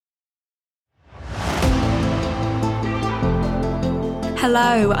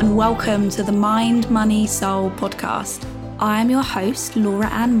Hello and welcome to the Mind, Money, Soul podcast. I am your host, Laura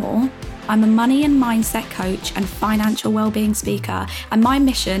Ann Moore. I'm a money and mindset coach and financial wellbeing speaker, and my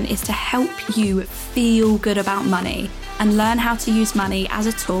mission is to help you feel good about money and learn how to use money as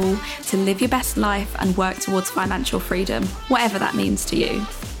a tool to live your best life and work towards financial freedom, whatever that means to you.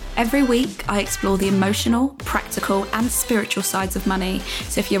 Every week, I explore the emotional, practical, and spiritual sides of money.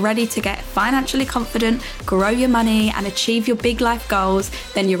 So if you're ready to get financially confident, grow your money, and achieve your big life goals,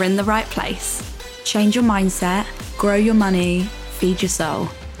 then you're in the right place. Change your mindset, grow your money, feed your soul.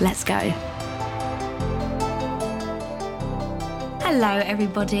 Let's go. Hello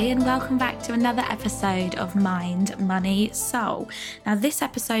everybody and welcome back to another episode of Mind, Money, Soul. Now this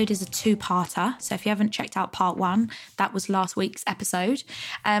episode is a two-parter, so if you haven't checked out part one, that was last week's episode.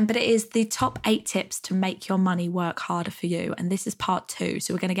 But it is the top 8 tips to make your money work harder for you, and this is part 2.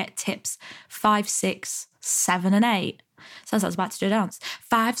 So we're going to get tips 5, 6, 7 and 8. Sounds like I was about to do a dance.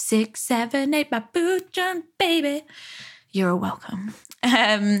 5, 6, 7, 8, my boot jump, baby. You're welcome.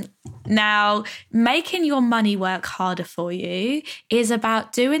 Now, making your money work harder for you is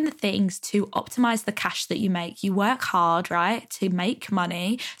about doing the things to optimize the cash that you make. You work hard, right, to make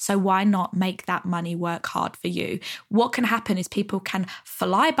money. So why not make that money work hard for you? What can happen is people can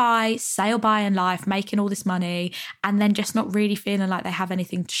fly by, sail by in life, making all this money, and then just not really feeling like they have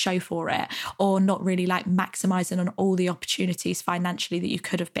anything to show for it, or not really like maximizing on all the opportunities financially that you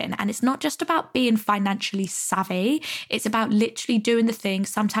could have been. And it's not just about being financially savvy. It's about literally doing the things,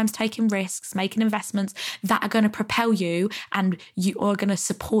 sometimes taking risks, making investments that are going to propel you and you are going to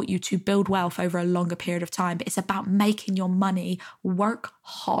support you to build wealth over a longer period of time. But it's about making your money work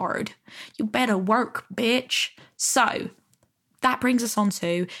hard. You better work, bitch. So that brings us on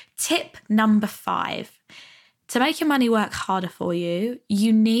to tip number 5. To make your money work harder for you,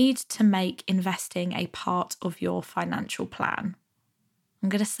 you need to make investing a part of your financial plan. I'm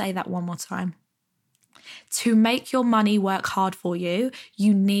going to say that one more time. To make your money work hard for you,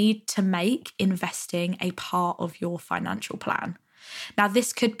 you need to make investing a part of your financial plan. Now,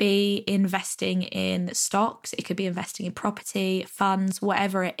 this could be investing in stocks, it could be investing in property, funds,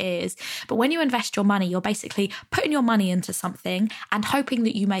 whatever it is. But when you invest your money, you're basically putting your money into something and hoping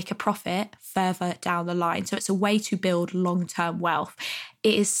that you make a profit further down the line. So it's a way to build long-term wealth.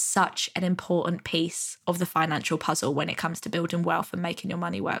 It is such an important piece of the financial puzzle when it comes to building wealth and making your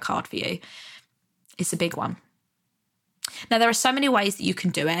money work hard for you. It's a big one. Now, there are so many ways that you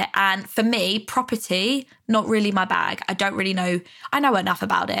can do it. And for me, property, not really my bag. I don't really know. I know enough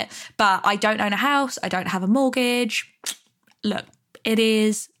about it, but I don't own a house. I don't have a mortgage. Look, it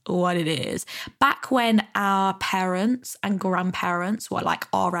is what it is. Back when our parents and grandparents were like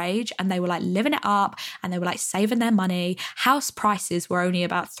our age and they were like living it up and they were like saving their money, house prices were only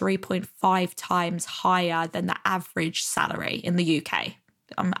about 3.5 times higher than the average salary in the UK.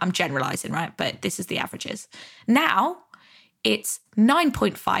 I'm generalizing, right? But this is the averages. Now it's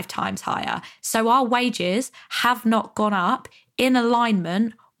 9.5 times higher. So our wages have not gone up in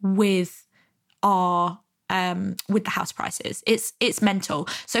alignment with our with the house prices. It's mental.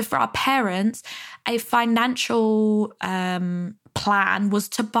 So for our parents, a financial plan was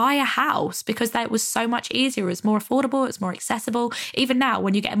to buy a house because that was so much easier. It was more affordable. It's more accessible. Even now,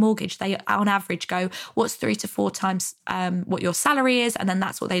 when you get a mortgage, they on average go, what's 3 to 4 times what your salary is? And then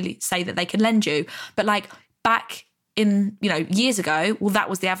that's what they say that they can lend you. But like back in, years ago, well, that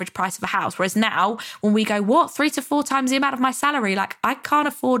was the average price of a house. Whereas now when we go, what, 3 to 4 times the amount of my salary? Like I can't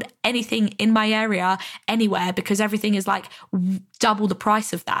afford anything in my area anywhere because everything is like double the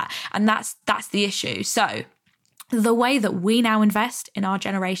price of that. And that's the issue. So the way that we now invest in our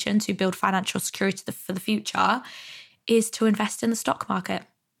generation to build financial security for the future is to invest in the stock market.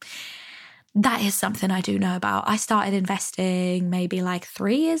 That is something I do know about. I started investing maybe like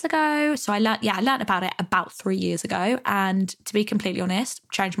 3 years ago. So I learned about it about 3 years ago. And to be completely honest,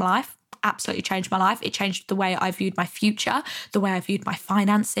 changed my life. Absolutely changed my life. It changed the way I viewed my future, the way I viewed my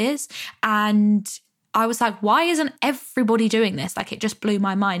finances. And I was like, why isn't everybody doing this? Like, it just blew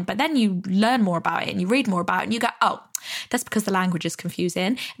my mind. But then you learn more about it and you read more about it and you go, oh, that's because the language is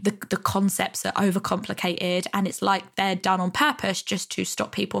confusing. The concepts are overcomplicated and it's like they're done on purpose just to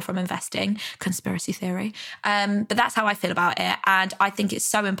stop people from investing. Conspiracy theory. But that's how I feel about it. And I think it's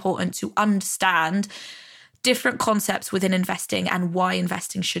so important to understand different concepts within investing and why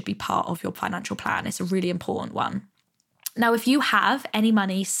investing should be part of your financial plan. It's a really important one. Now, if you have any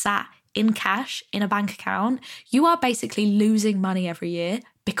money sat in cash in a bank account, you are basically losing money every year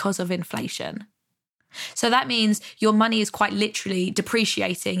because of inflation. So that means your money is quite literally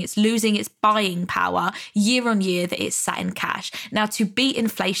depreciating. It's losing its buying power year on year that it's sat in cash. Now, to beat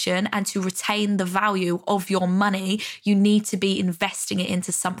inflation and to retain the value of your money, you need to be investing it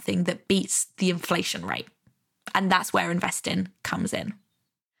into something that beats the inflation rate. And that's where investing comes in.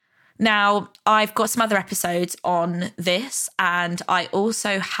 Now, I've got some other episodes on this, and I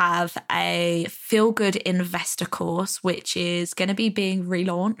also have a Feel Good Investor course, which is going to be being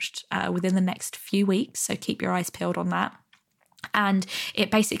relaunched within the next few weeks. So keep your eyes peeled on that. And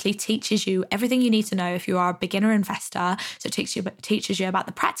it basically teaches you everything you need to know if you are a beginner investor. So it teaches you about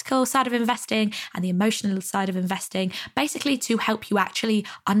the practical side of investing and the emotional side of investing, basically to help you actually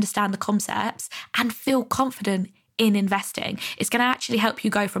understand the concepts and feel confident in investing. It's going to actually help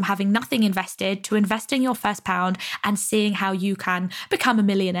you go from having nothing invested to investing your first pound and seeing how you can become a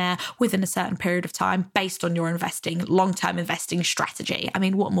millionaire within a certain period of time based on your long-term investing strategy. I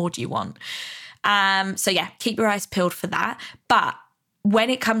mean, what more do you want? So yeah, keep your eyes peeled for that. But when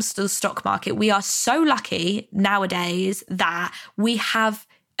it comes to the stock market, we are so lucky nowadays that we have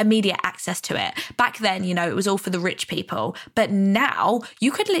immediate access to it. Back then, it was all for the rich people. But now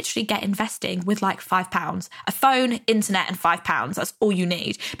you could literally get investing with like £5, a phone, internet, and £5. That's all you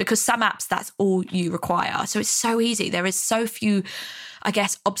need, because some apps, that's all you require. So it's so easy. There is so few, I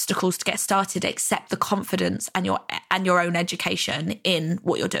guess, obstacles to get started except the confidence and your own education in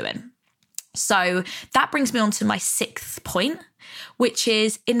what you're doing. So that brings me on to my 6th point, which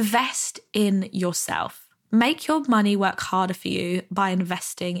is invest in yourself. Make your money work harder for you by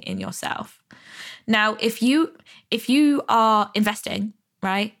investing in yourself. Now, if you are investing,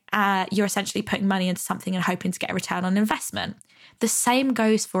 right, you're essentially putting money into something and hoping to get a return on investment. The same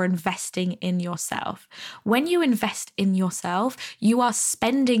goes for investing in yourself. When you invest in yourself, you are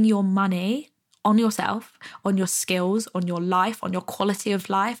spending your money on yourself, on your skills, on your life, on your quality of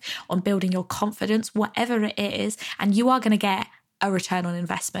life, on building your confidence, whatever it is, and you are going to get a return on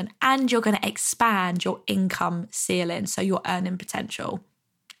investment, and you're going to expand your income ceiling, so your earning potential.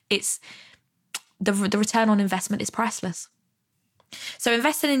 It's the return on investment is priceless. So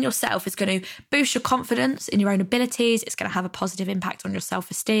investing in yourself is going to boost your confidence in your own abilities. It's going to have a positive impact on your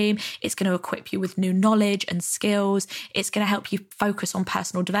self-esteem. It's going to equip you with new knowledge and skills. It's going to help you focus on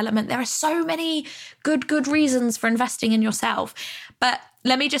personal development. There are so many good reasons for investing in yourself. But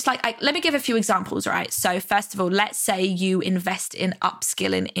let me give a few examples, right? So first of all, let's say you invest in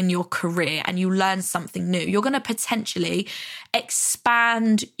upskilling in your career and you learn something new. You're going to potentially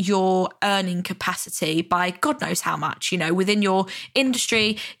expand your earning capacity by God knows how much, within your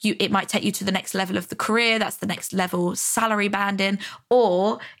industry. It might take you to the next level of the career. That's the next level salary banding.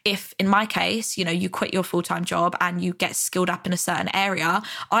 Or if, in my case, you quit your full-time job and you get skilled up in a certain area,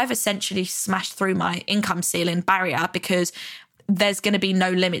 I've essentially smashed through my income ceiling barrier because there's going to be no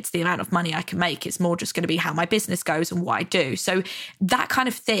limit to the amount of money I can make. It's more just going to be how my business goes and what I do. So that kind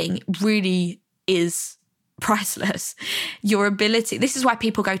of thing really is priceless. Your ability, this is why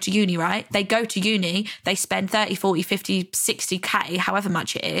people go to uni, right? They go to uni, they spend 30, 40, 50, 60K, however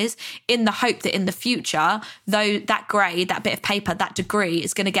much it is, in the hope that in the future, though that grade, that bit of paper, that degree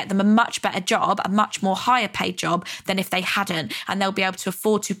is going to get them a much better job, a much more higher paid job than if they hadn't. And they'll be able to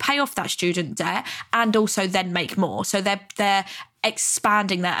afford to pay off that student debt and also then make more. So they're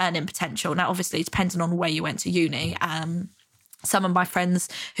expanding their earning potential. Now, obviously, depending on where you went to uni, some of my friends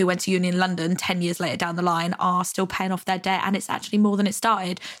who went to uni in London 10 years later down the line are still paying off their debt, and it's actually more than it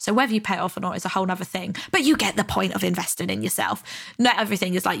started. So whether you pay it off or not is a whole other thing. But you get the point of investing in yourself. Not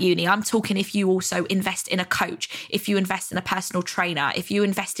everything is like uni. I'm talking if you also invest in a coach, if you invest in a personal trainer, if you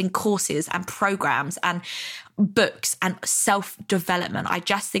invest in courses and programs and books and self-development. I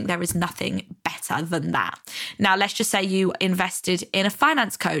just think there is nothing better than that. Now, let's just say you invested in a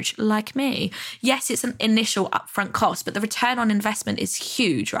finance coach like me. Yes, it's an initial upfront cost, but the return on investment is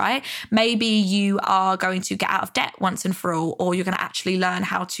huge, right? Maybe you are going to get out of debt once and for all, or you're going to actually learn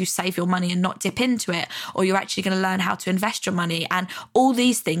how to save your money and not dip into it, or you're actually going to learn how to invest your money. And all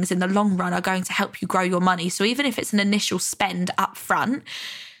these things in the long run are going to help you grow your money. So even if it's an initial spend upfront,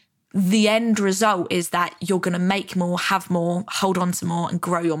 the end result is that you're going to make more, have more, hold on to more, and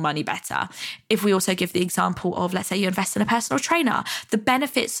grow your money better. If we also give the example of, let's say you invest in a personal trainer, the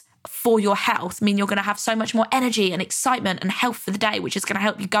benefits for your health mean you're going to have so much more energy and excitement and health for the day, which is going to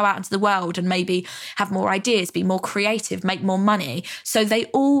help you go out into the world and maybe have more ideas, be more creative, make more money. So they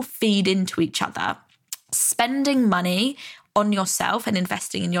all feed into each other. Spending money on yourself and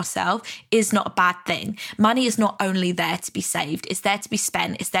investing in yourself is not a bad thing. Money is not only there to be saved, it's there to be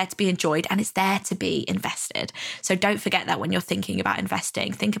spent, it's there to be enjoyed, and it's there to be invested. So don't forget that when you're thinking about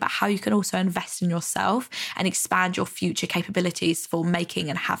investing. Think about how you can also invest in yourself and expand your future capabilities for making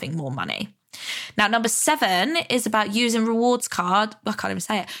and having more money. Now, number 7 is about using rewards card. I can't even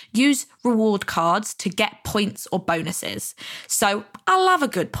say it. Use reward cards to get points or bonuses. So I love a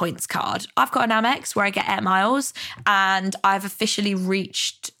good points card. I've got an Amex where I get air miles, and I've officially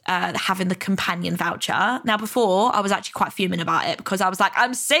reached having the companion voucher. Now, before, I was actually quite fuming about it because I was like,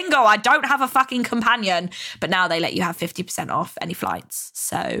 I'm single, I don't have a fucking companion. But now they let you have 50% off any flights.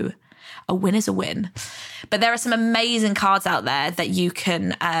 So a win is a win. But there are some amazing cards out there that you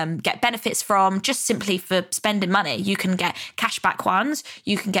can get benefits from just simply for spending money. You can get cashback ones.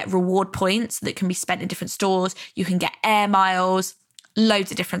 You can get reward points that can be spent in different stores. You can get air miles,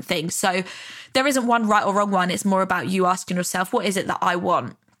 loads of different things. So there isn't one right or wrong one. It's more about you asking yourself, what is it that I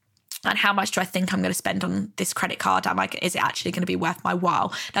want? And how much do I think I'm going to spend on this credit card? Is it actually going to be worth my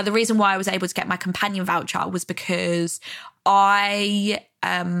while? Now, the reason why I was able to get my companion voucher was because I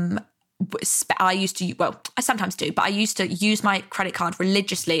used to, well, I sometimes do, but I used to use my credit card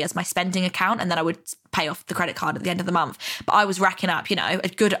religiously as my spending account, and then I would pay off the credit card at the end of the month. But I was racking up,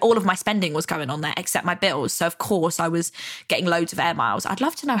 all of my spending was going on there except my bills. So of course I was getting loads of air miles. I'd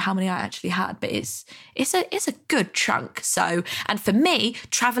love to know how many I actually had, but it's a good chunk. So, and for me,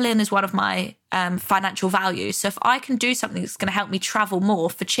 traveling is one of my financial values. So if I can do something that's going to help me travel more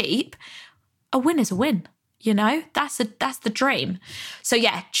for cheap, a win is a win. That's the dream. So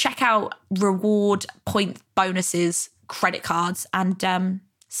yeah, check out reward point bonuses, credit cards, and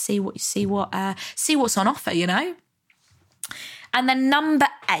see what's on offer. And then number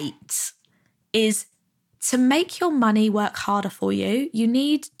 8 is to make your money work harder for you. You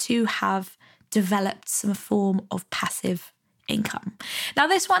need to have developed some form of passive income. Now,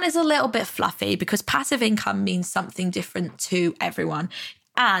 this one is a little bit fluffy because passive income means something different to everyone,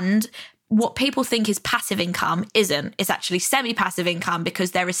 and what people think is passive income isn't. It's actually semi-passive income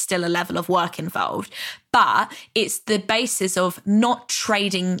because there is still a level of work involved. But it's the basis of not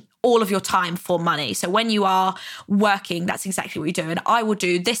trading all of your time for money. So when you are working, that's exactly what you do. And I will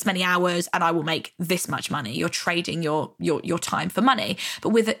do this many hours and I will make this much money. You're trading your time for money.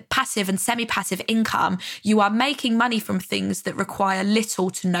 But with passive and semi-passive income, you are making money from things that require little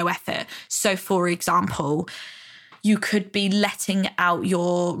to no effort. So for example, you could be letting out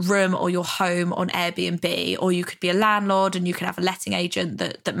your room or your home on Airbnb, or you could be a landlord and you can have a letting agent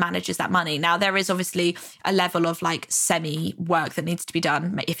that manages that money. Now, there is obviously a level of like semi work that needs to be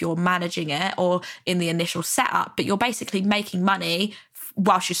done if you're managing it or in the initial setup, but you're basically making money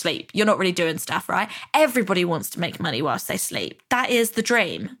whilst you sleep. You're not really doing stuff, right? Everybody wants to make money whilst they sleep. That is the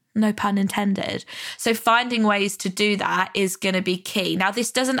dream. No pun intended. So finding ways to do that is going to be key. Now,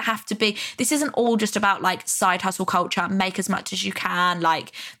 this isn't all just about like side hustle culture, make as much as you can,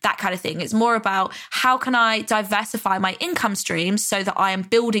 like that kind of thing. It's more about how can I diversify my income streams so that I am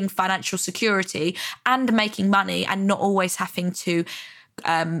building financial security and making money and not always having to,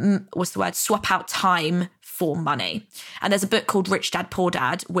 swap out time for money. And there's a book called Rich Dad, Poor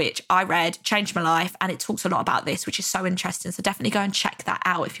Dad, which I read, changed my life, and it talks a lot about this, which is so interesting. So definitely go and check that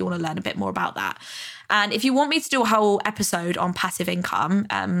out if you want to learn a bit more about that. And if you want me to do a whole episode on passive income,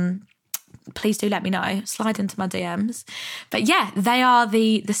 please do let me know. Slide into my DMs. But yeah, they are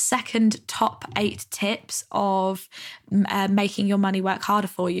the second top 8 tips of making your money work harder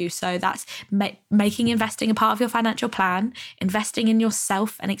for you. So that's making investing a part of your financial plan, investing in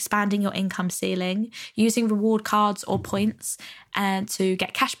yourself and expanding your income ceiling, using reward cards or points and to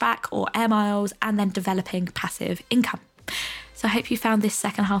get cash back or air miles, and then developing passive income. So I hope you found this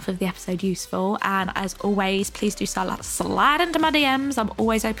second half of the episode useful. And as always, please do slide into my DMs. I'm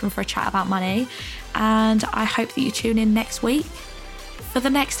always open for a chat about money. And I hope that you tune in next week for the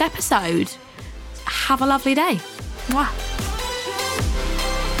next episode. Have a lovely day. Mwah.